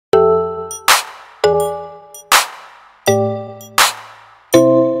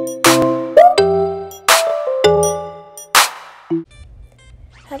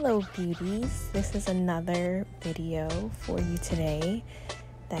Hello beauties, this is another video for you today.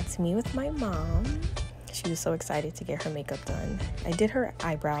 That's me with my mom. She was so excited to get her makeup done. I did her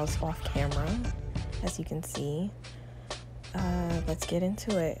eyebrows off camera, as you can see. Let's get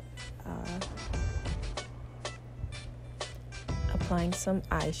into it. Applying some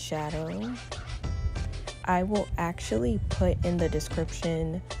eyeshadow. I will actually put in the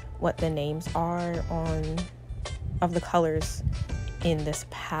description what the names are of the colors in this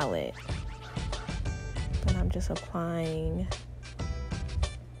palette, but I'm just applying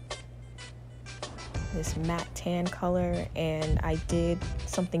this matte tan color, and I did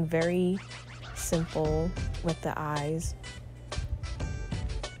something very simple with the eyes.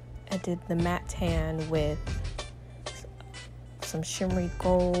 I did the matte tan with some shimmery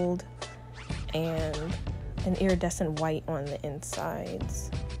gold and an iridescent white on the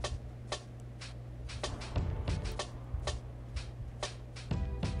insides.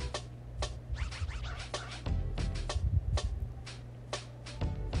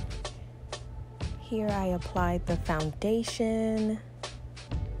 Here I applied the foundation.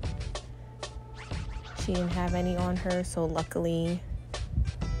 She didn't have any on her, so luckily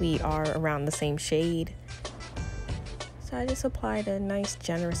we are around the same shade. So I just applied a nice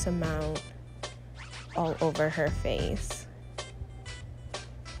generous amount all over her face.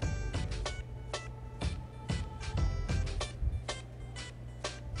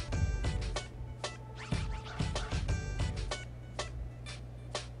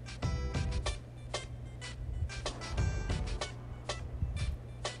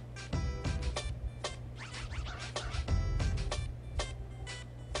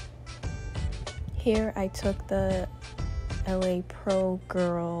 Here I took the LA Pro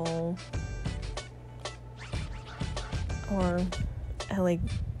Girl or LA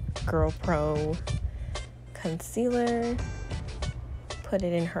Girl Pro concealer, put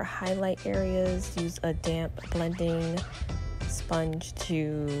it in her highlight areas, use a damp blending sponge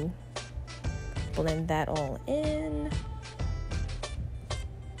to blend that all in.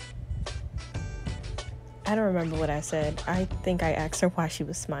 I don't remember what I said. I think I asked her why she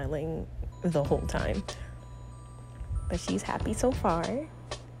was smiling the whole time, but she's happy so far.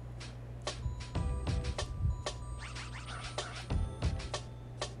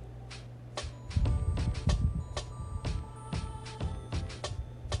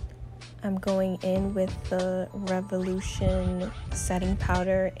 I'm going in with the Revolution setting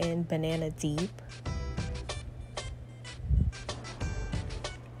powder in Banana Deep,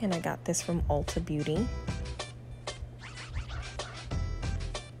 and I got this from Ulta Beauty.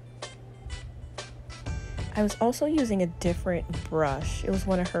 I was also using a different brush. It was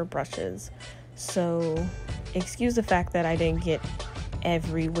one of her brushes, so excuse the fact that I didn't get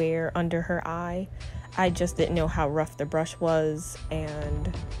everywhere under her eye. I just didn't know how rough the brush was,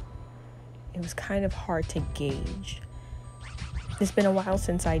 and it was kind of hard to gauge. It's been a while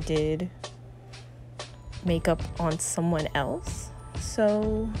since I did makeup on someone else,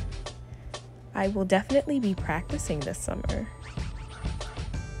 so I will definitely be practicing this summer.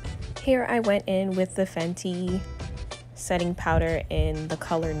 Here I went in with the Fenty setting powder in the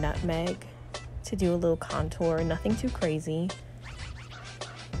color Nutmeg to do a little contour, nothing too crazy.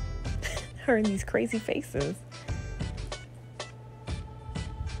 Her and these crazy faces.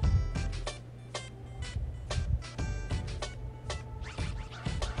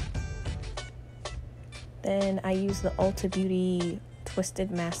 Then I used the Ulta Beauty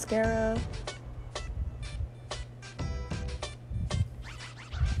Twisted Mascara.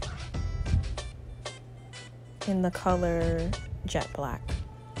 In the color Jet Black.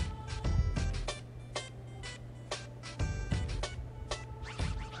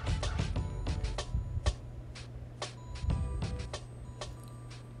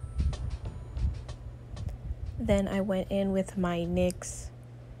 Then I went in with my NYX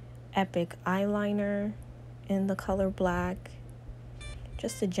Epic eyeliner in the color Black,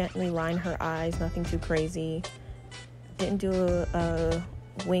 just to gently line her eyes, nothing too crazy. Didn't do a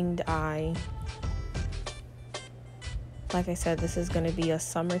winged eye. Like I said, this is going to be a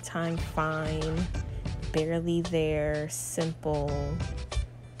summertime fine, barely there, simple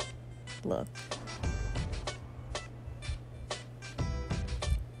look.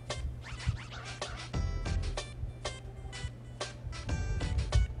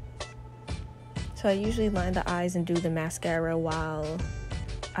 So I usually line the eyes and do the mascara while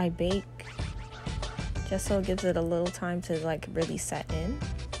I bake, just so it gives it a little time to like really set in.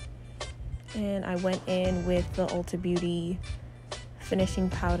 And I went in with the Ulta Beauty finishing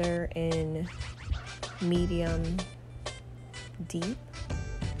powder in medium deep.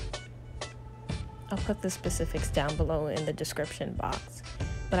 I'll put the specifics down below in the description box.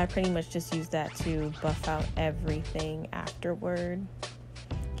 but I pretty much just use that to buff out everything afterward.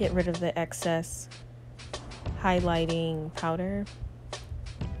 Get rid of the excess highlighting powder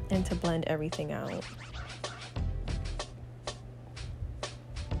and to blend everything out.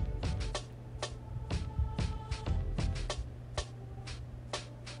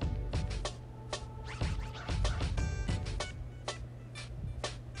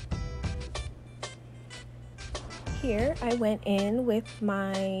 Here I went in with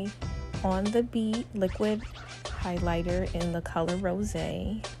my On the Beat liquid highlighter in the color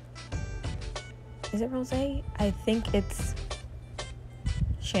Rosé. Is it Rosé? I think it's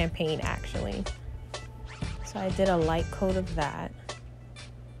champagne actually. So I did a light coat of that.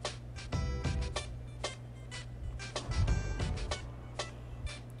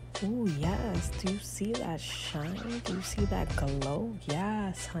 Ooh, yes. Do you see that shine? Do you see that glow?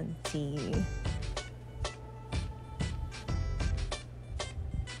 Yes, hunty.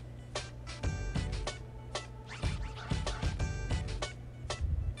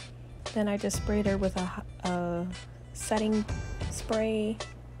 Then I just sprayed her with a setting spray.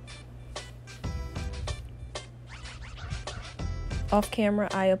 Off camera,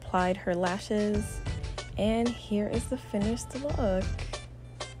 I applied her lashes, and here is the finished look.